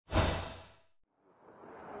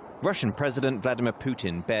Russian President Vladimir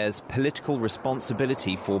Putin bears political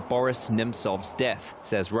responsibility for Boris Nemtsov's death,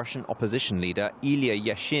 says Russian opposition leader Ilya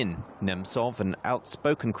Yashin. Nemtsov, an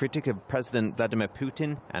outspoken critic of President Vladimir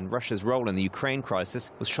Putin and Russia's role in the Ukraine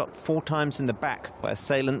crisis, was shot 4 times in the back by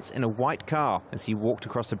assailants in a white car as he walked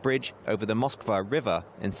across a bridge over the Moskva River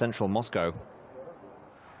in central Moscow.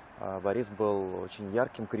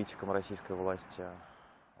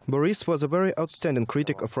 Boris was a very outstanding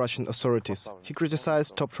critic of Russian authorities. He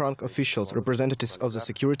criticized top-rank officials, representatives of the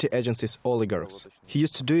security agencies, oligarchs. He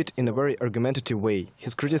used to do it in a very argumentative way.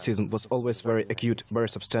 His criticism was always very acute, very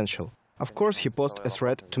substantial. Of course, he posed a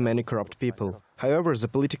threat to many corrupt people. However, the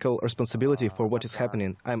political responsibility for what is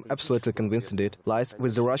happening, I am absolutely convinced in it, lies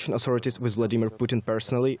with the Russian authorities, with Vladimir Putin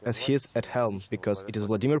personally, as he is at helm, because it is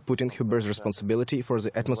Vladimir Putin who bears responsibility for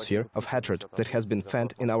the atmosphere of hatred that has been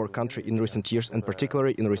fanned in our country in recent years and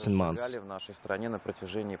particularly in recent months.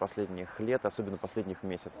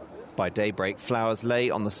 By daybreak, flowers lay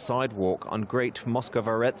on the sidewalk on Great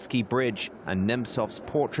Moskva River Bridge, and Nemtsov's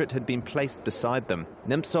portrait had been placed beside them.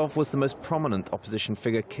 Nemtsov was the most prominent opposition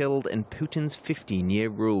figure killed in Putin's 15-year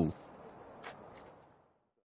rule.